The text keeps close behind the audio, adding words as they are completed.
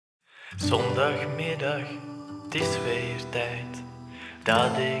Zondagmiddag, het is weer tijd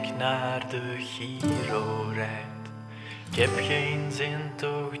dat ik naar de Chiro rijd. Ik heb geen zin,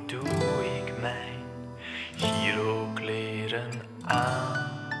 toch doe ik mijn Chiro kleren aan.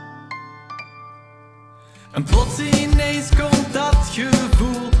 En plots ineens komt dat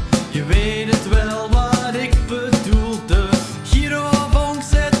gevoel, je weet het wel wat ik bedoel. De Chiro-vonk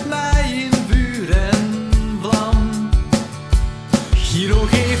zet mij in vuur en vlam. Chiro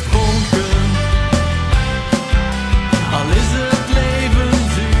geeft vonken, al is het leven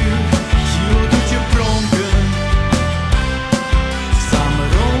zuur. Chiro doet je pronken,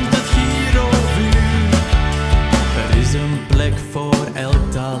 samen rond het Chiro-vuur. Er is een plek voor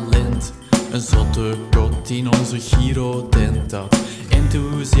elk talent, een zotte kot in onze Chiro-tent. Dat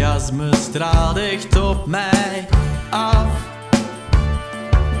enthousiasme straalt echt op mij af.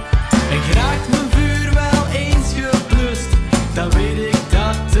 En geraakt mijn vuur wel eens geblust, dan weet ik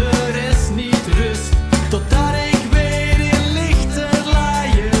dat de rest niet rust, totdat ik weer in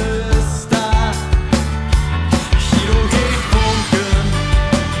lichterlaaien sta. Chiro geeft vonken,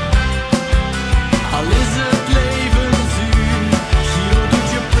 al is het leven zuur. Chiro doet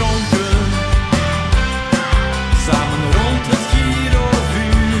je pronken, samen rond het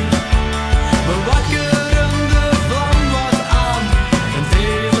Chiro-vuur. We wakkeren de vlam wat aan en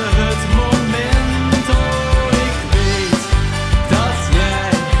delen het moment. Oh, ik weet dat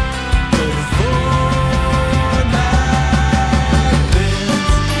jij er voor mij bent.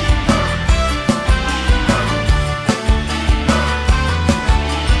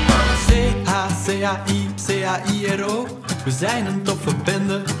 C-H-C-H-I-C-H-I-R-O. We zijn een toffe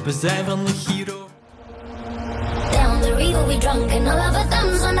bende, we zijn van de Chiro. Down the river we drunk and all of our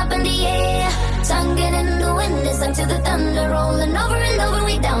thumbs went up in the air. Singing in the wind, listening to the thunder rolling over and over.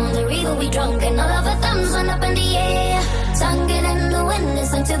 We down the river we drunk and all of our thumbs went up in the air. Singing in the wind,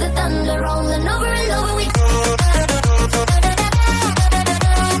 listening to the thunder rolling over and over. We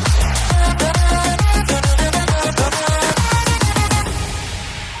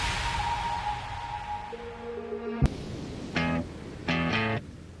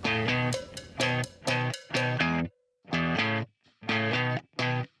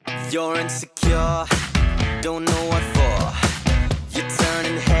You're insecure, don't know what for. You're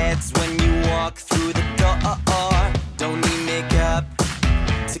turning heads when you walk through the door. Don't need makeup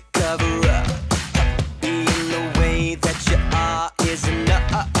to cover up. Being the way that you are is enough.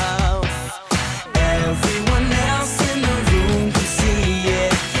 Everyone else in the room can see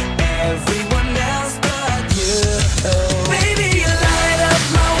it, everyone else but you. Baby, you light up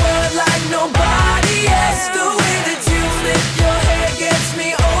my world like nobody else. The way that you flip your hair gets me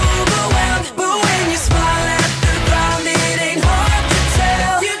overwhelmed. But when you smile at the ground, it ain't hard to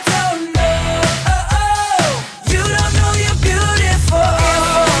tell. You don't know, you don't know you're beautiful.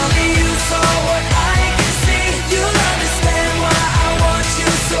 If only you saw what I can see, you'll understand why I want you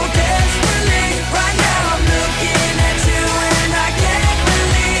so desperately. Right now I'm looking at you and I can't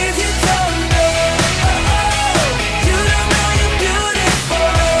believe you don't know, you don't know you're beautiful.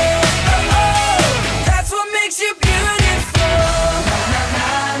 That's what makes you beautiful. Na na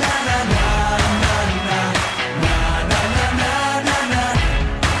na na na na na na na na na na na.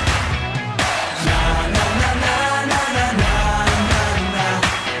 Na na na na na na na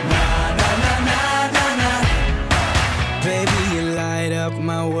na na na na. Baby, you light up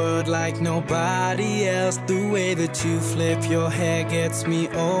my world like nobody else. The way that you flip your hair gets me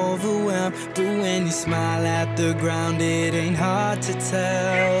overwhelmed. But when you smile at the ground, it ain't hard to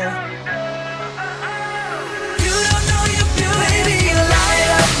tell. You don't know you're beautiful. Baby, you light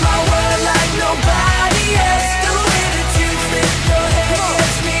up my world like nobody else. The way that you flip your hair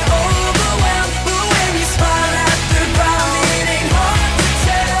gets me overwhelmed. But when you smile at the ground, it ain't hard to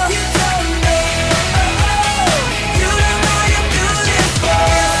tell. You don't know, you don't know you're beautiful.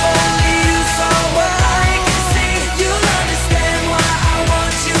 If only you saw what I can see, you'll understand why I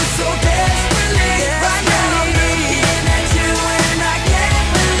want you so desperately. Right now I'm looking at you and I can't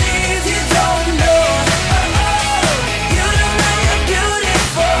believe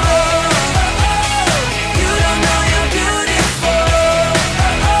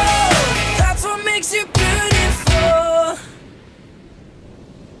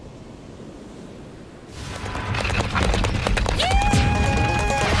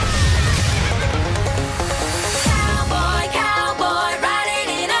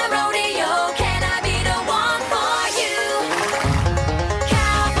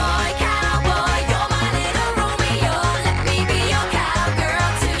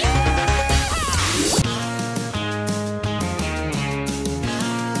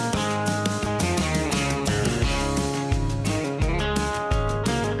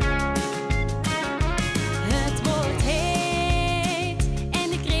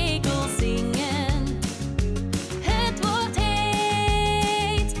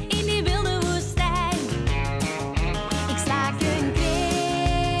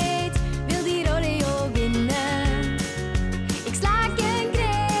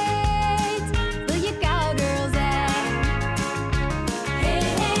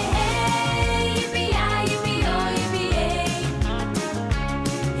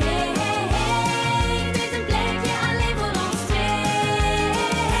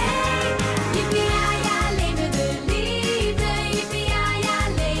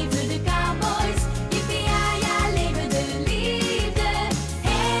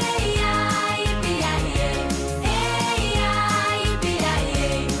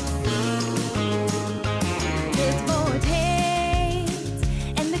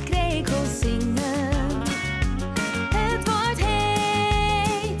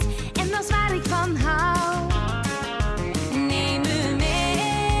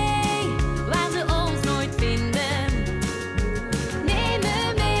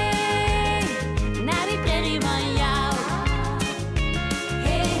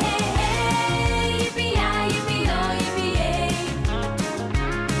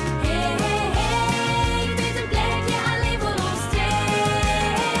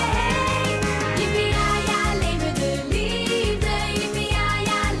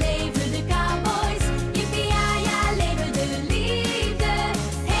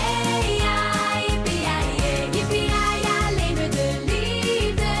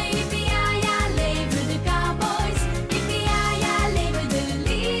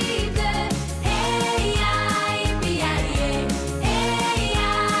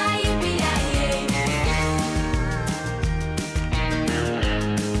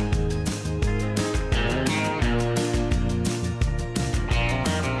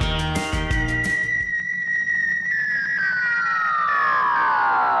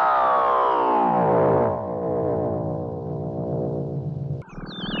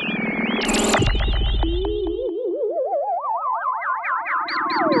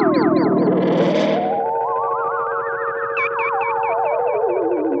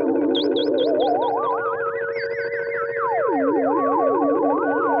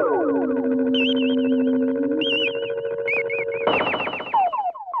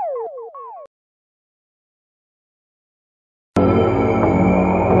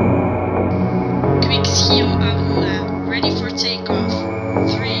Kwiks, Chiro Aurora, ready for takeoff.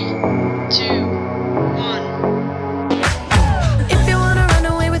 3, 2, 1. If you wanna run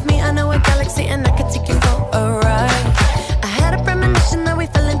away with me, I know a galaxy and I can take you for a ride. I had a premonition that we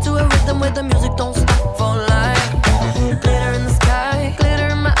fell into a rhythm where the music don't stop for life. Glitter in the sky, glitter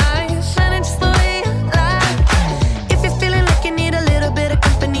in my eyes, shining just the way I like. If you're feeling like you need a little bit of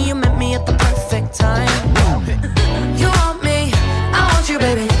company, you met me at the perfect time. You want me, I want you,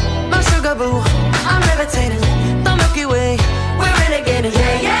 baby. My sugar boo, I'm levitating. The Milky Way, we're renegading.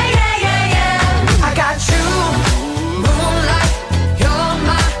 Yeah, yeah, yeah, yeah, yeah. I got you. Moonlight, you're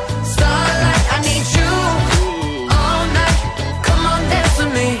my starlight. I need you all night. Come on, dance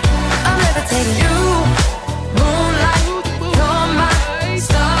with me. I'm levitating. You, moonlight, you're my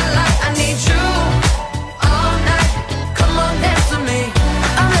starlight. I need you all night. Come on, dance with me.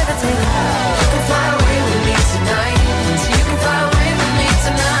 I'm levitating. You can fly away with me tonight. So you can fly away with me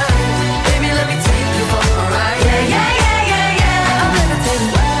tonight. Baby, let me take you for a ride. Yeah, yeah, yeah, yeah, yeah. I'm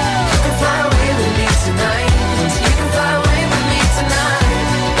levitating. You can fly away with me tonight. So you can fly away with me tonight.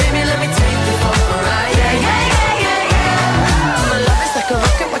 Baby, let me take you for a ride. Yeah, yeah, yeah, yeah, yeah. My love is like a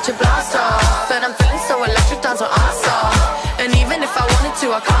rocket, watch it blast off. And I'm feeling so electric, dance on awesome. And even if I wanted to,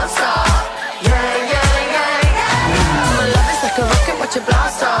 I can't stop. Yeah, yeah, yeah, yeah. My love is like a rocket, watch it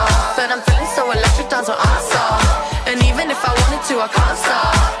blast off. And I'm feeling so electric, dance on awesome. And even if I wanted to, I can't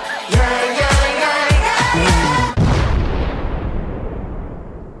stop. Yeah, yeah, yeah, yeah.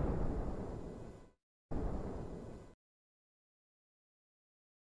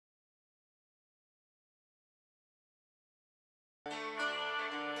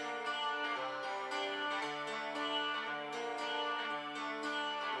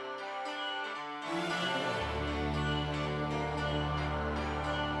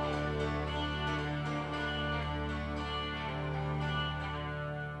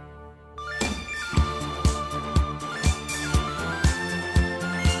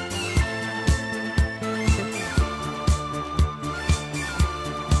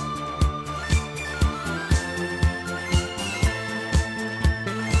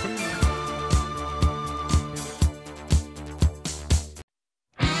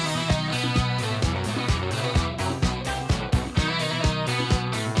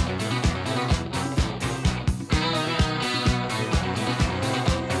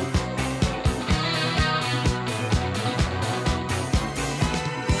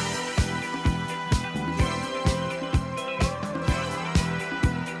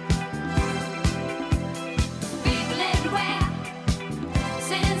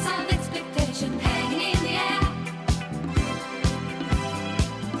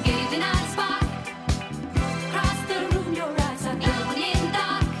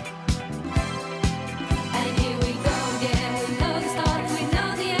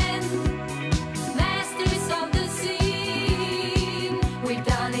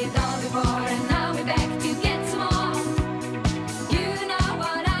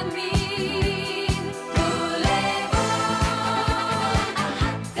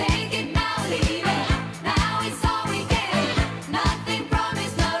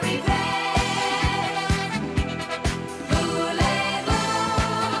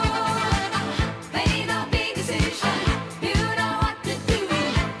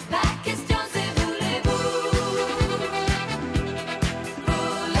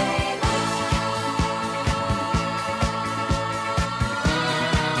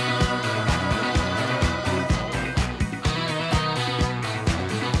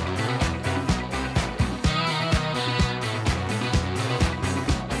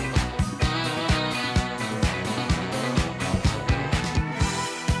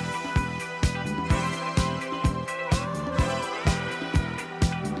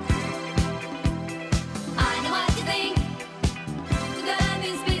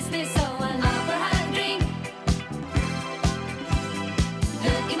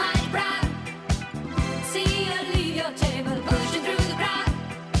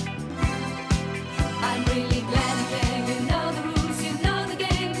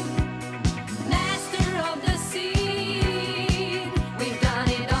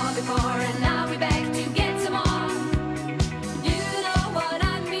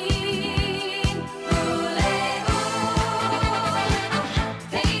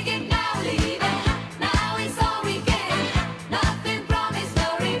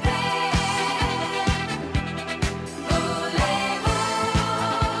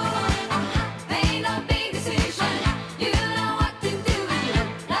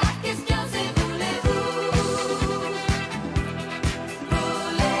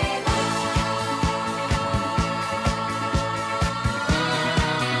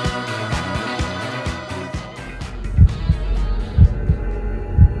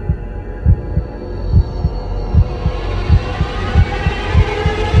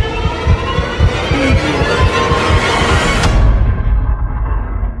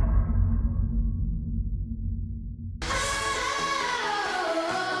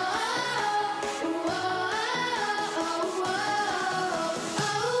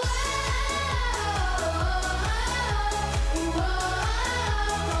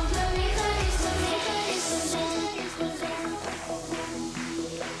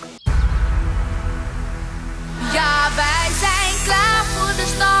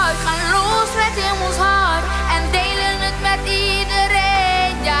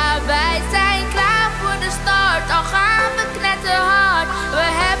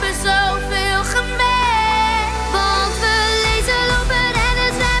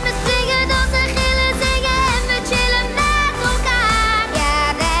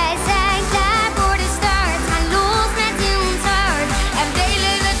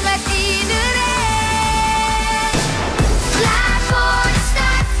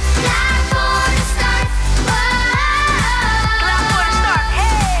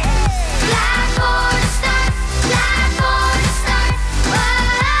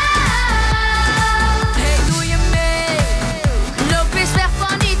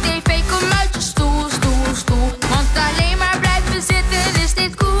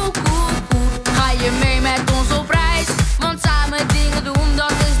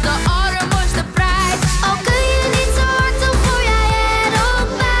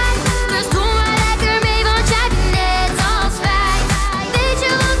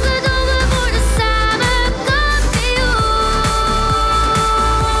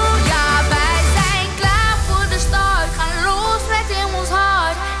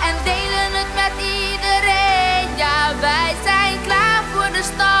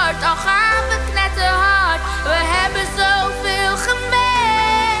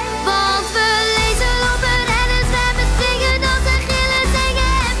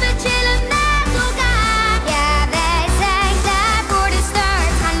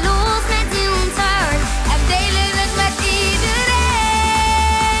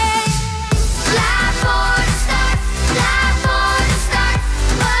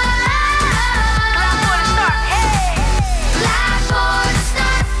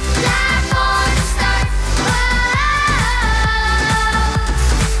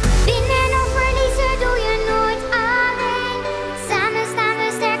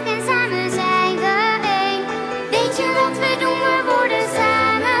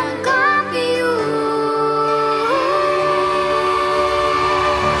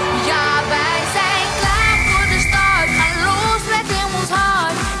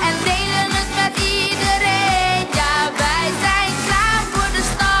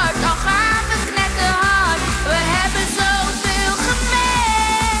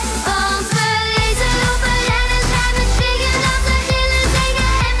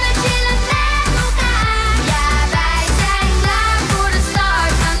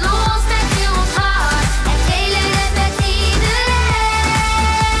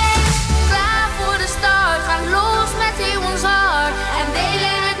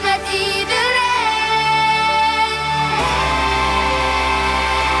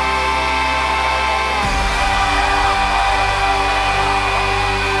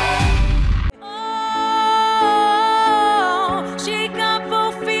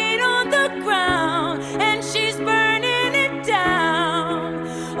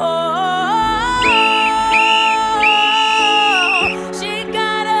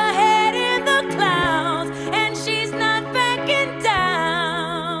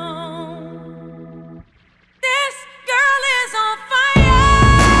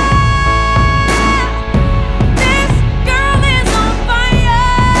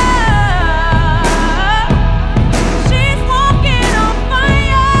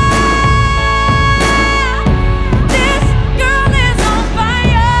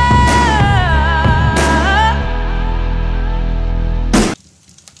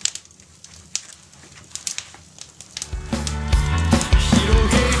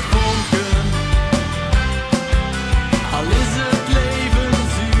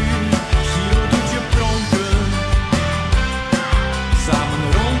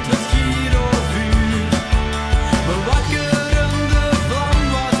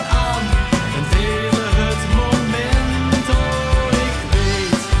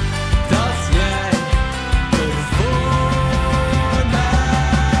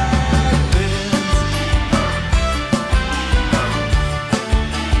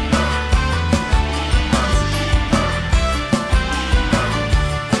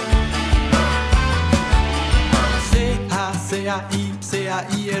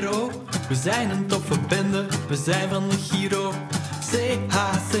 We zijn een toffe bende, we zijn van de Chiro.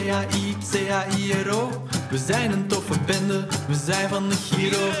 C-H-C-H-I-C-H-I-R-O. We zijn een toffe bende, we zijn van de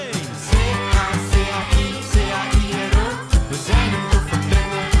Chiro. C-H-C-H-I-C-H-I-R-O. We zijn een toffe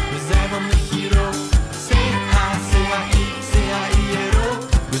bende, we zijn van de Chiro. C-H-C-H-I-C-H-I-R-O.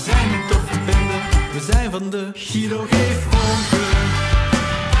 We zijn een toffe bende, we zijn van de Chiro. Geef ongeluk,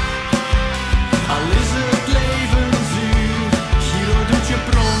 al is het